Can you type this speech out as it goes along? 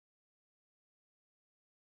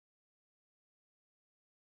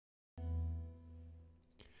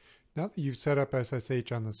Now that you've set up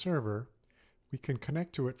SSH on the server, we can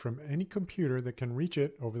connect to it from any computer that can reach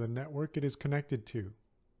it over the network it is connected to.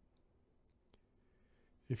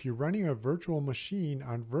 If you're running a virtual machine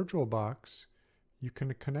on VirtualBox, you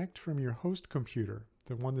can connect from your host computer,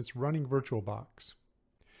 the one that's running VirtualBox.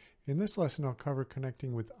 In this lesson, I'll cover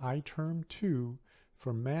connecting with iTerm2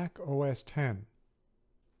 for Mac OS X.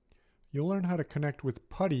 You'll learn how to connect with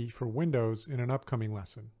PuTTY for Windows in an upcoming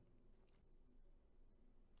lesson.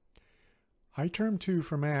 iTerm2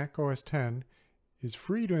 for Mac OS X is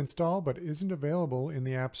free to install but isn't available in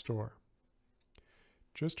the App Store.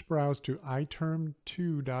 Just browse to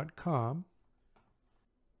iterm2.com,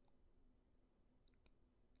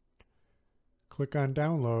 click on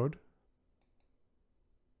Download,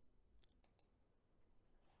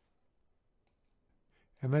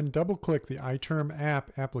 and then double-click the iTerm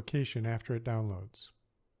app application after it downloads.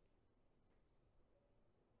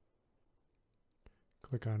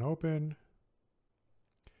 Click on Open,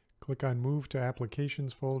 click on Move to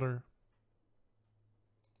Applications folder,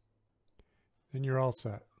 then you're all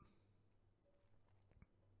set.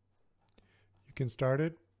 You can start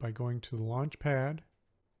it by going to the Launchpad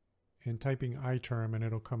and typing iTerm and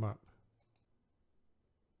it'll come up.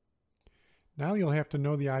 Now you'll have to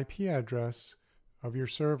know the IP address of your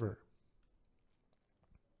server.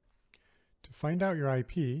 To find out your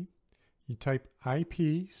IP, you type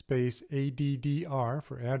IP space ADDR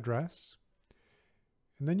for address,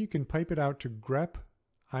 and then you can pipe it out to grep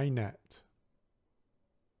inet.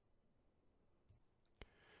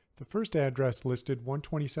 The first address listed,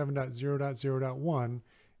 127.0.0.1,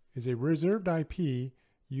 is a reserved IP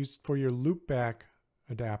used for your loopback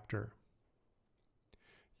adapter.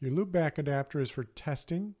 Your loopback adapter is for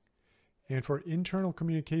testing and for internal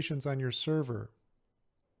communications on your server.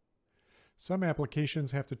 Some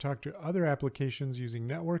applications have to talk to other applications using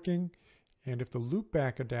networking, and if the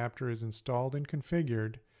loopback adapter is installed and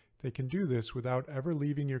configured, they can do this without ever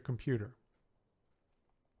leaving your computer.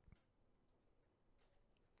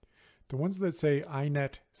 The ones that say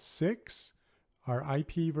inet 6 are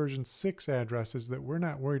IP version 6 addresses that we're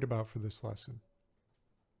not worried about for this lesson.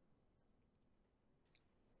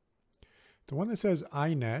 The one that says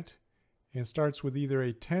inet and starts with either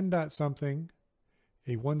a 10.something,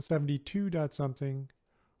 a 172.something,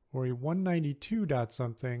 or a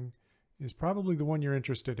 192.something is probably the one you're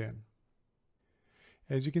interested in.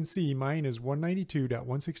 As you can see, mine is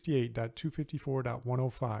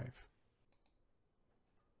 192.168.254.105.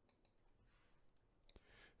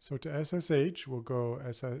 So to SSH,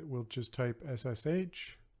 we'll just type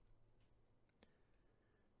SSH,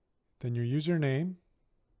 then your username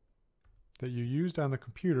that you used on the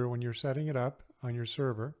computer when you're setting it up on your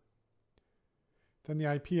server, then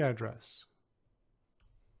the IP address.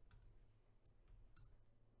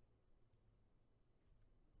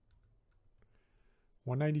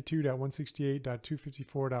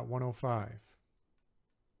 (192.168.254.105).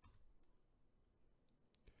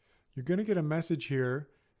 You're going to get a message here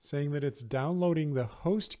saying that it's downloading the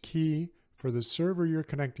host key for the server you're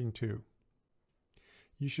connecting to.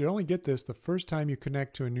 You should only get this the first time you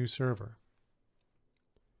connect to a new server.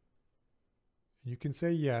 You can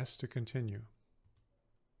say yes to continue.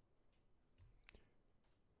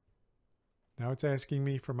 Now it's asking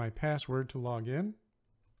me for my password to log in.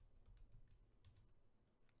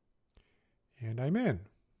 And I'm in.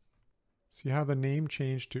 See how the name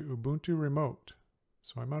changed to Ubuntu Remote.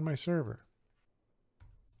 So I'm on my server.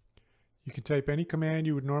 You can type any command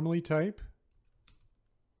you would normally type.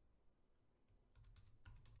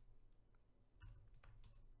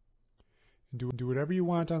 And do whatever you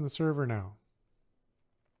want on the server now.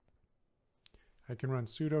 I can run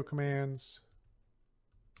sudo commands.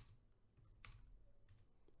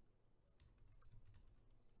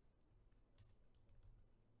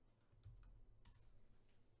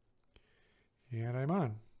 And I'm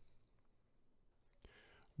on.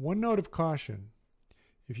 One note of caution: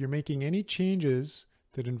 if you're making any changes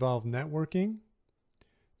that involve networking,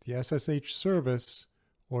 the SSH service,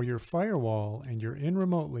 or your firewall and you're in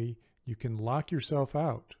remotely, you can lock yourself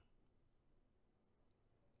out.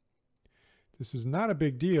 This is not a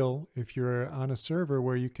big deal if you're on a server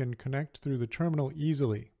where you can connect through the terminal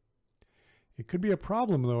easily. It could be a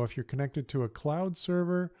problem though if you're connected to a cloud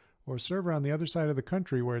server or a server on the other side of the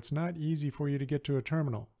country where it's not easy for you to get to a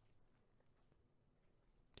terminal.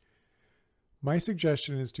 My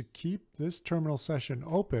suggestion is to keep this terminal session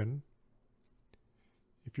open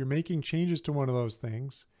if you're making changes to one of those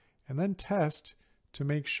things, and then test to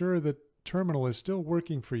make sure that terminal is still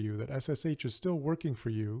working for you, that SSH is still working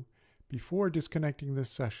for you before disconnecting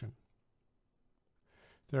this session.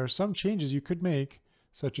 There are some changes you could make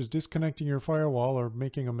such as disconnecting your firewall or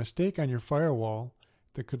making a mistake on your firewall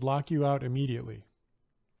that could lock you out immediately.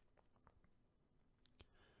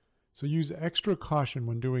 So use extra caution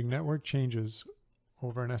when doing network changes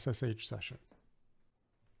over an SSH session.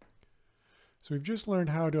 So we've just learned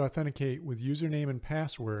how to authenticate with username and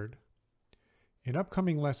password. In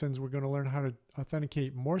upcoming lessons, we're going to learn how to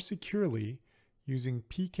authenticate more securely using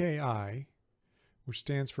PKI, which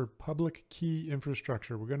stands for Public Key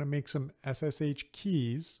Infrastructure. We're going to make some SSH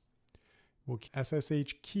keys. We'll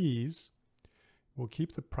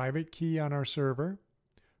keep the private key on our server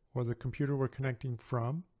or the computer we're connecting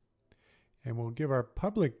from, and we'll give our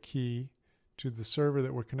public key to the server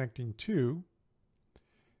that we're connecting to,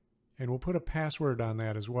 and we'll put a password on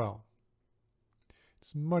that as well.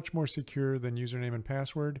 It's much more secure than username and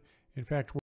password. In fact,